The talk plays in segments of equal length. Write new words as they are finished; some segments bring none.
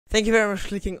Thank you very much for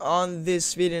clicking on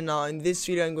this video. Now in this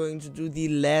video I'm going to do the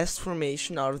last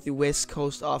formation out of the West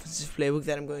Coast offensive playbook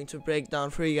that I'm going to break down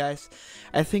for you guys.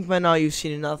 I think by now you've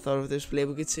seen enough out of this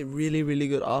playbook. It's a really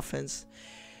good offense,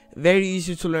 very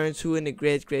easy to learn too, and a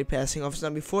great passing offense. Now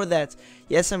before that,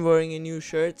 yes, I'm wearing a new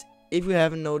shirt. If you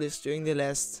haven't noticed, during the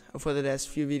last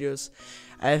few videos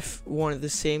I've worn the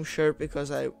same shirt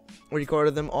because I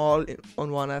recorded them all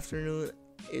on one afternoon.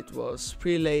 It was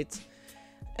pretty late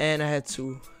and I had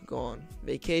to go on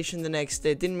vacation the next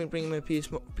day. Didn't bring my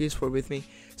PS4 with me,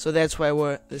 so that's why I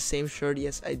wore the same shirt.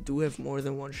 Yes, I do have more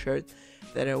than one shirt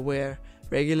that I wear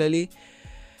regularly.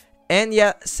 And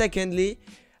yeah, secondly,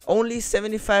 only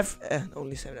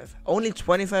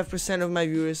 25% of my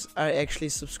viewers are actually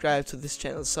subscribed to this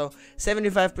channel. So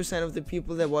 75% of the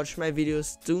people that watch my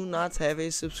videos do not have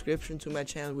a subscription to my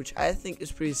channel, which I think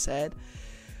is pretty sad.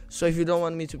 So if you don't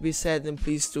want me to be sad, then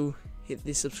please do hit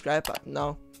the subscribe button.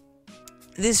 Now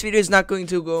this video is not going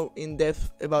to go in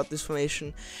depth about this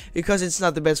formation because it's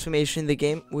not the best formation in the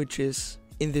game, which is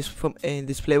in this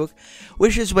playbook,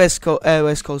 which is West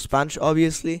Coast bunch,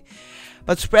 obviously.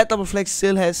 But spread double flex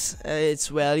still has its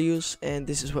values, and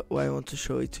this is why I want to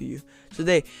show it to you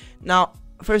today. Now,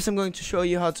 first I'm going to show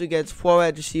you how to get 4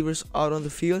 wide receivers out on the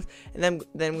field, and then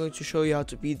I'm going to show you how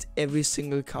to beat every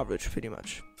single coverage pretty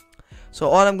much. So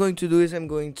all I'm going to do is I'm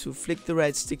going to flick the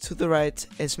right stick to the right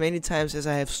as many times as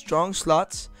I have strong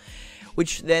slots,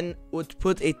 which then would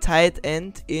put a tight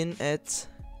end in at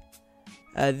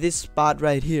this spot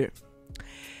right here.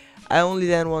 I only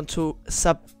then want to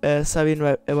sub in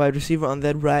a wide receiver on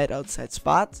that right outside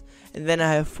spot, and then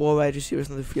I have 4 wide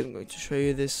receivers on the field. I'm going to show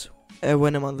you this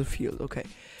when I'm on the field. Okay,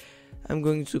 I'm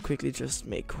going to quickly just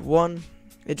make one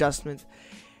adjustment,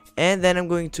 and then I'm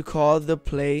going to call the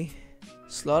play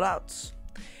slot outs.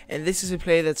 And this is a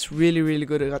play that's really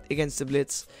good against the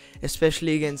blitz,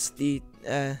 especially against the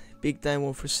big time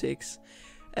 1-for-6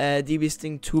 DB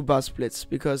Sting 2 bus blitz,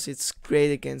 because it's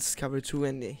great against cover 2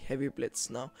 and the heavy blitz.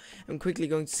 Now I'm quickly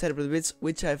going to set up the blitz,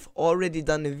 which I've already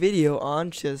done a video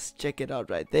on. Just check it out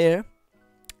right there.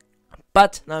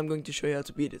 But now I'm going to show you how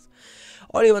to beat it.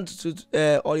 All you want to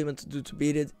do to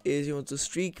beat it is you want to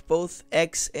streak both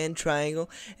X and triangle,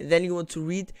 and then you want to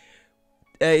read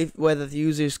whether the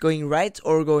user is going right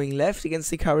or going left against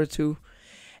the cover 2,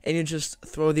 and you just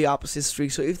throw the opposite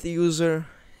streak. So if the user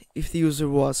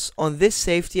was on this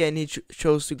safety and he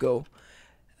chose to go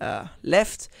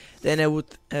left, then I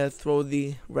would throw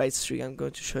the right streak. I'm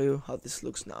going to show you how this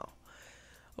looks now.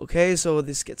 Okay, so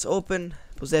this gets open,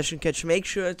 possession catch. Make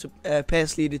sure to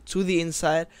pass lead it to the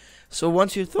inside. So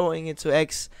once you're throwing it to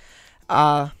X,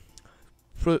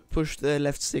 push the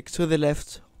left stick to the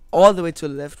left, all the way to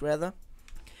the left rather,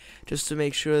 just to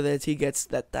make sure that he gets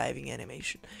that diving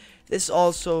animation. This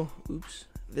also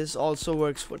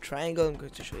works for triangle. I'm going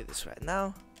to show you this right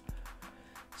now.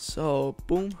 So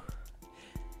boom,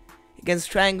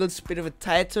 against triangle it's a bit of a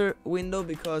tighter window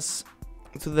because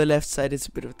to the left side it's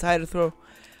a bit of a tighter throw,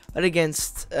 but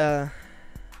against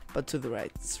but to the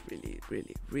right it's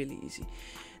really easy.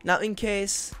 Now in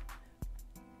case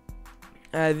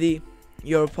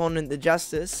your opponent adjusts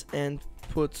this and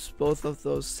puts both of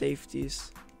those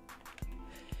safeties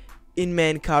in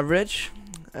man coverage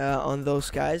on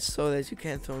those guys, so that you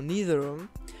can't throw neither of them,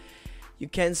 you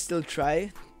can still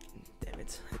try. Damn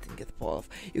it, I didn't get the ball off.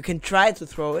 You can try to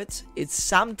throw it. It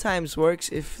sometimes works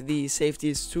if the safety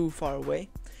is too far away,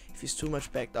 if he's too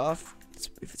much backed off,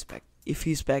 if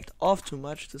he's backed off too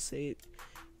much, to say it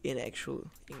in actual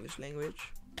English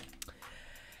language.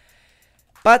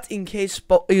 But in case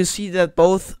you see that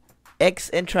both X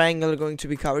and triangle are going to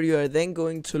be covered, you are then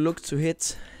going to look to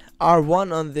hit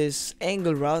R1 on this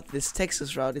angle route, this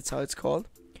Texas route, it's how it's called.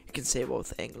 You can say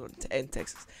both angle and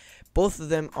Texas. Both of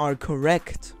them are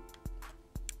correct.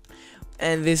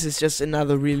 And this is just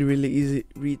another really easy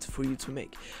read for you to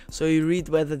make. So you read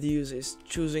whether the user is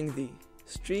choosing the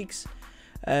streaks.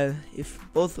 If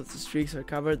both of the streaks are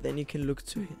covered, then you can look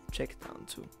to check down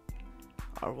to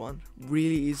R1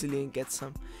 really easily and get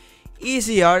some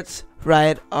easy yards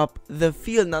right up the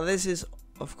field. Now this is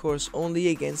of course only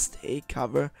against a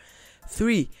cover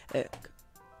 3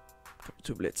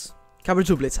 cover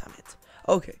 2 blitz I meant.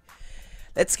 Okay,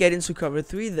 let's get into cover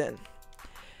 3 then.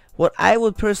 What I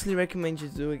would personally recommend you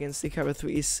to do against the cover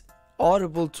 3 is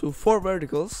audible to 4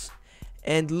 verticals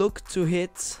and look to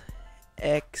hit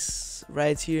X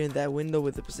right here in that window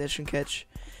with the possession catch.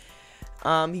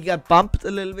 He got bumped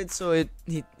a little bit, so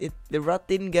the route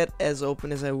didn't get as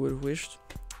open as I would have wished,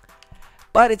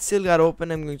 but it still got open.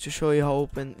 I'm going to show you how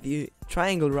open the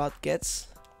triangle route gets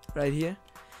right here,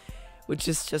 which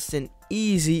is just an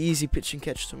easy pitch and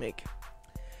catch to make.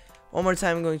 One more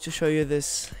time, I'm going to show you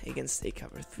this against a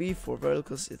cover 3 for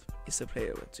verticals. It is the player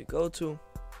I want to go to.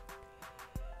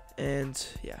 And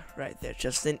yeah, right there,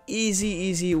 just an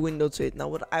easy window to hit. Now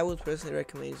what I would personally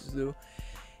recommend you to do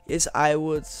is I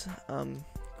would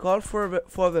call for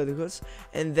verticals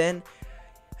and then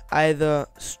either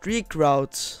streak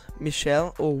route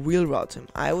Michelle or wheel route him.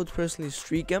 I would personally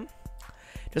streak him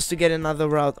just to get another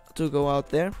route to go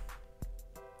out there.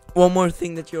 One more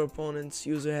thing that your opponent's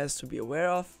user has to be aware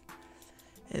of,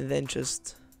 and then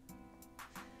just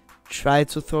try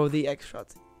to throw the X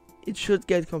route. It should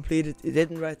get completed. It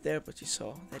didn't right there, but you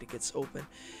saw that it gets open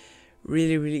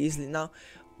really easily. Now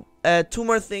 2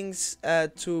 more things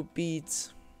to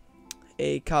beat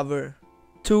a cover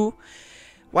 2.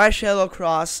 Y shell or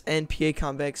cross and PA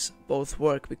comebacks both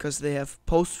work because they have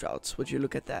post routes. Would you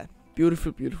look at that?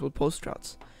 Beautiful post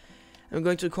routes. I'm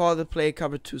going to call the play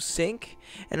cover 2 sink,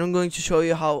 and I'm going to show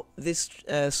you how this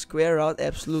square route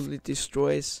absolutely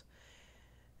destroys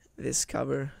this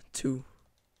cover 2.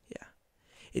 Yeah,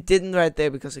 it didn't right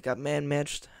there because it got man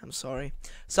matched. I'm sorry.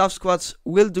 Soft squats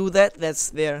will do that. That's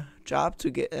their job, to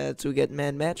get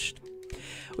man matched,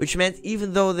 which meant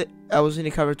even though I was in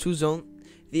the cover 2 zone,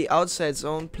 the outside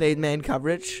zone played man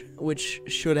coverage, which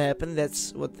should happen.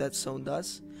 That's what that zone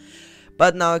does.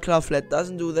 But now a claw flat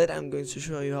doesn't do that. I'm going to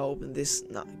show you how open this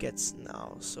gets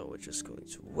now. So we're just going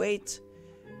to wait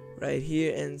right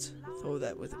here and throw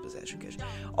that with the possession catch.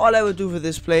 All I would do for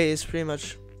this play is pretty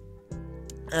much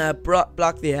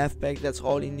block the halfback. That's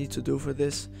all you need to do for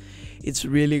this. It's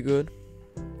really good.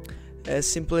 A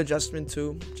simple adjustment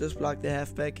too. Just block the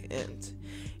halfback and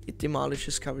it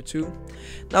demolishes cover 2.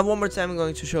 Now one more time I'm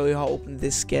going to show you how open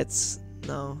this gets.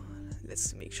 Now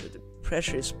let's make sure the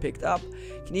pressure is picked up.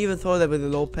 Can even throw that with a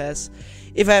low pass.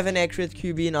 If I have an accurate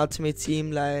QB in ultimate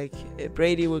team like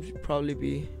Brady would probably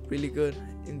be really good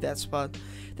in that spot.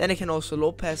 Then I can also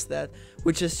low pass that,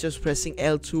 which is just pressing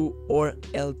L2 or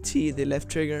LT, the left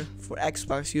trigger for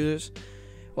Xbox users,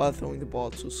 while throwing the ball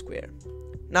to square.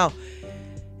 Now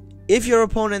if your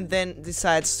opponent then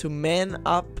decides to man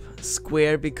up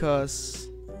square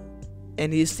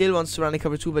and he still wants to run a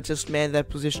cover 2 but just man that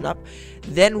position up,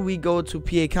 then we go to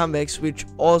PA comebacks, which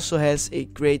also has a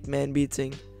great man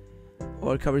beating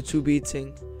or cover 2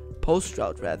 beating post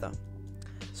route rather.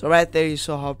 So right there you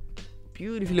saw how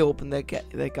beautifully open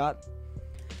that got.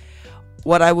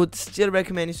 What I would still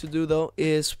recommend you to do though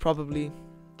is probably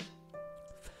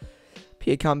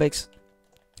PA comebacks.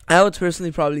 I would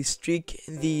personally probably streak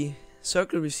the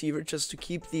circle receiver just to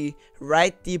keep the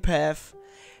right deep half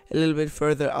a little bit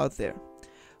further out there.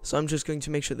 So I'm just going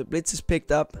to make sure the blitz is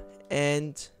picked up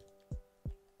and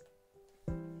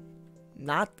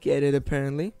not get it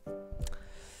apparently.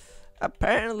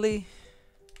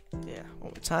 Yeah,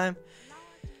 one more time.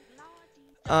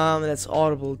 That's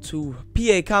audible to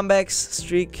PA comebacks,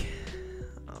 streak,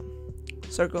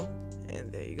 circle,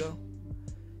 and there you go.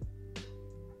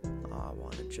 I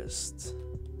want to just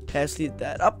pass lead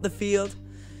that up the field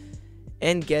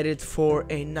and get it for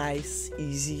a nice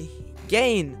easy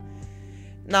gain.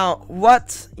 Now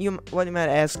what you might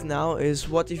ask now is,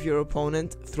 what if your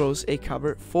opponent throws a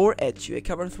cover 4 at you? A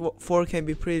cover 4 can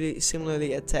be pretty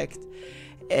similarly attacked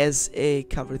as a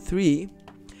cover 3,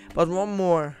 but one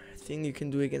more thing you can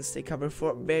do against a cover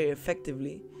 4 very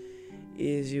effectively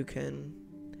is you can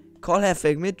call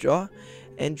halfback mid draw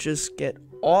and just get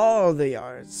all the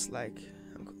yards, like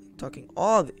I'm talking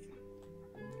all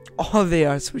the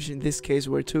yards, which in this case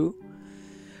were 2.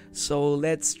 So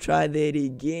let's try that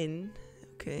again.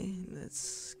 Okay,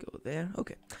 let's go there.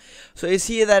 Okay, so you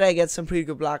see that I get some pretty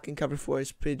good blocking. Cover 4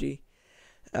 is pretty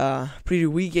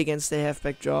weak against the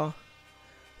halfback draw.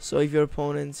 So if your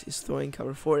opponent is throwing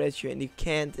cover 4 at you and you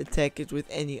can't attack it with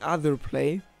any other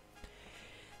play,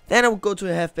 then I will go to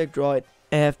a halfback draw.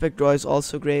 A halfback draw is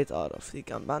also great out of the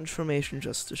gun bunch formation,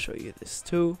 just to show you this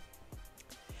too.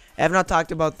 I have not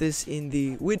talked about this in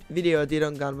the video I did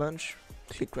on gun bunch.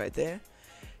 Click right there.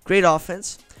 Great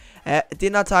offense. I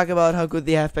did not talk about how good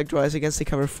the halfback draw is against the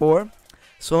cover 4,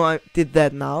 so I did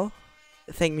that now.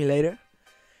 Thank me later.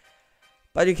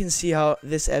 But you can see how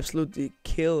this absolutely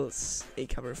kills a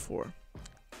cover 4.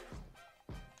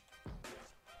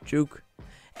 Juke,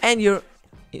 and you're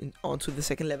on to the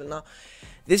second level now.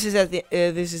 This is the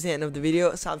end of the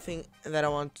video. Something that I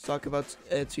want to talk about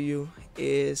to you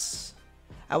is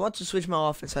I want to switch my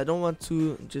offense. I don't want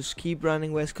to just keep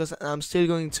running West Coast. I'm still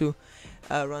going to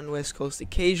run West Coast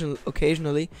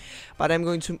occasionally, but I'm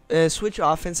going to switch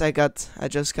offense. I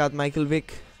just got Michael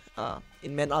Vick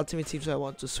in Man Ultimate Team, so I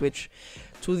want to switch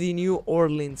to the New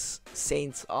Orleans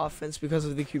Saints offense because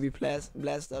of the QB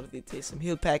blast out of the Taysom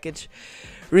Hill package.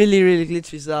 Really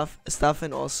glitchy stuff,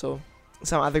 and also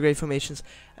some other great formations.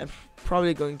 I'm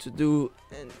probably going to do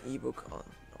an ebook on,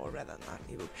 or rather not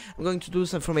an ebook. I'm going to do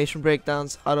some formation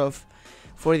breakdowns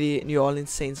for the New Orleans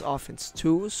Saints offense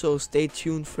too. So stay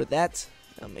tuned for that.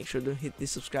 Make sure to hit the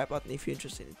subscribe button if you're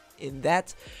interested in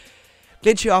that.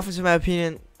 Glitchy offense, in my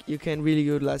opinion, you can really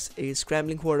utilize a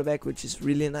scrambling quarterback, which is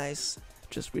really nice,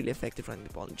 just really effective running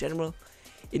the ball in general.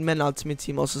 In my ultimate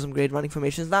team, also some great running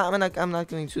formations. Now, I'm not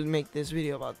going to make this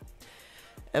video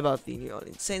about the New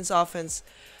Orleans Saints offense.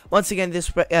 Once again, this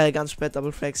gun spread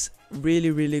double flex,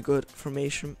 really good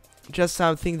formation. Just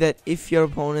something that if your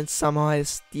opponent somehow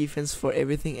has defense for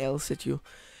everything else that you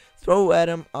throw at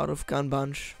him out of gun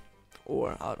bunch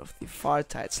or out of the far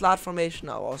tight slot formation,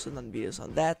 I've also done videos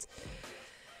on that.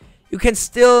 You can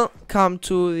still come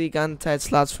to the gun tight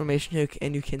slots formation here,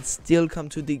 and you can still come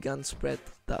to the gun spread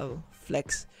double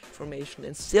flex formation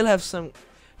and still have some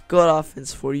good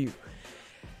offense for you.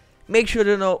 Make sure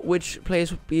to know which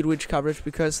plays beat which coverage,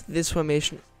 because this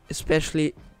formation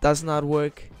especially does not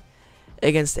work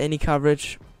against any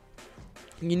coverage.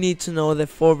 You need to know that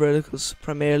 4 verticals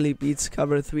primarily beats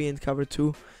cover 3 and cover 2.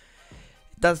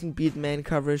 It doesn't beat man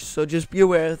coverage, so just be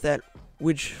aware of that,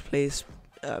 which plays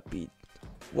beat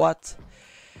what.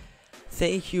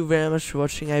 Thank you very much for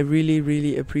watching. I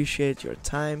really appreciate your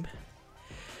time.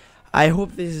 I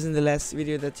hope this isn't the last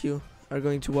video that you are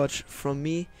going to watch from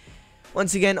me.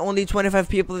 Once again, only 25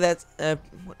 people that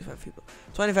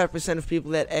 25% of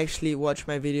people that actually watch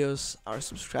my videos are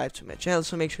subscribed to my channel,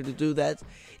 so make sure to do that.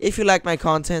 If you like my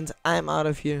content, I'm out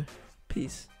of here.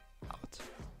 Peace.